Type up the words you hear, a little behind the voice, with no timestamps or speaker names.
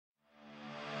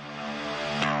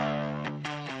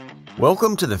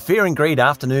Welcome to the Fear and Greed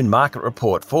Afternoon Market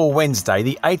Report for Wednesday,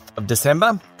 the 8th of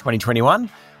December, 2021,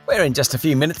 where in just a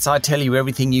few minutes I tell you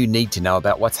everything you need to know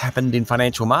about what's happened in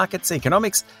financial markets,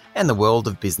 economics and the world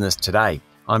of business today.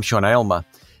 I'm Sean Aylmer.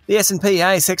 The S&P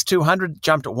ASX 200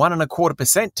 jumped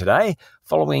 1.25% today,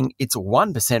 following its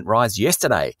 1% rise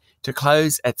yesterday to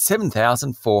close at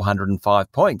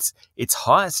 7,405 points, its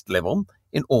highest level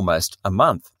in almost a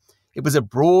month. It was a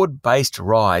broad-based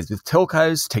rise with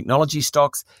telcos, technology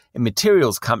stocks and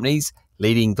materials companies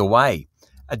leading the way.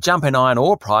 A jump in iron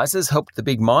ore prices helped the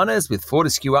big miners, with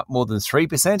Fortescue up more than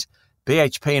 3%.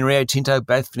 BHP and Rio Tinto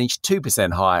both finished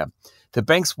 2% higher. The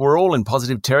banks were all in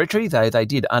positive territory, though they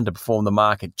did underperform the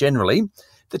market generally.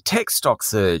 The tech stock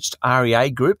surged. REA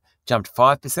Group jumped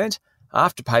 5%,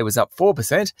 Afterpay was up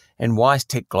 4%, and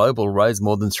WiseTech Global rose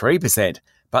more than 3%.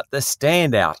 But the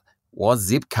standout was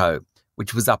Zip Co,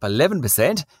 which was up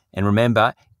 11%, and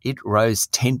remember, it rose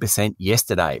 10%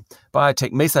 yesterday.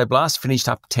 Biotech Mesoblast finished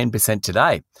up 10%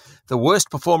 today. The worst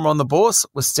performer on the bourse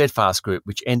was Steadfast Group,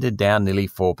 which ended down nearly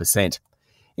 4%.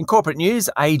 In corporate news,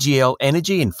 AGL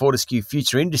Energy and Fortescue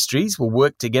Future Industries will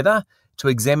work together to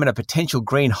examine a potential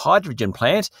green hydrogen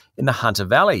plant in the Hunter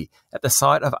Valley at the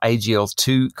site of AGL's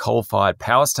 2 coal-fired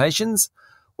power stations.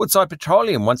 Woodside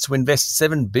Petroleum wants to invest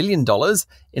 $7 billion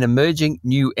in emerging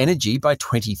new energy by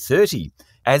 2030.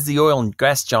 As the oil and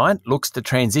gas giant looks to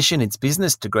transition its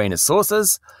business to greener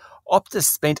sources, Optus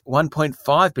spent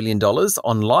 $1.5 billion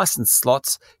on licensed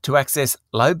slots to access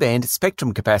low-band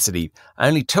spectrum capacity.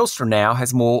 Only Telstra now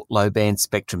has more low-band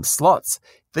spectrum slots.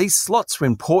 These slots are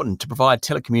important to provide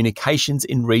telecommunications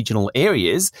in regional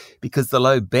areas because the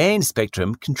low-band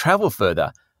spectrum can travel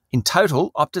further. In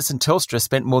total, Optus and Telstra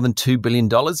spent more than $2 billion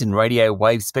in radio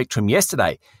wave spectrum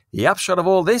yesterday. The upshot of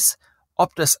all this?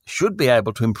 Optus should be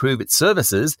able to improve its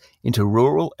services into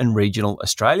rural and regional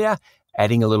Australia,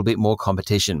 adding a little bit more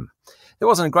competition. There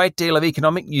wasn't a great deal of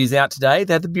economic news out today,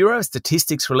 though the Bureau of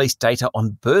Statistics released data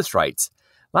on birth rates.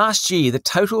 Last year, the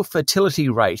total fertility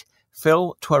rate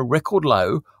fell to a record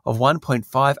low of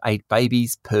 1.58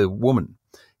 babies per woman.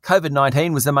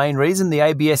 COVID-19 was the main reason. The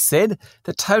ABS said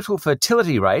the total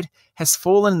fertility rate has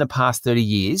fallen in the past 30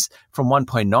 years from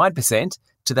 1.9%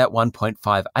 to that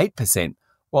 1.58%.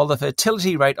 While the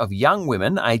fertility rate of young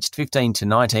women aged 15 to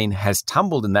 19 has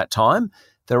tumbled in that time,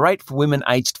 the rate for women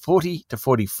aged 40 to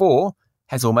 44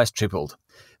 has almost tripled.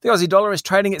 The Aussie dollar is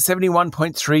trading at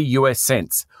 71.3 US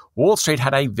cents. Wall Street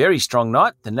had a very strong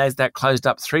night. The Nasdaq closed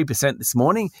up 3% this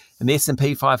morning and the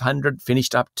S&P 500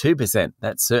 finished up 2%.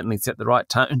 That certainly set the right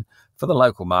tone for the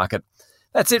local market.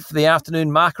 That's it for the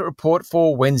afternoon market report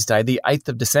for Wednesday, the 8th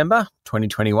of December,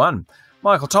 2021.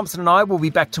 Michael Thompson and I will be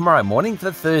back tomorrow morning for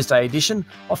the Thursday edition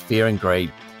of Fear and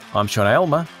Greed. I'm Sean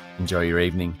Aylmer. Enjoy your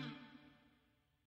evening.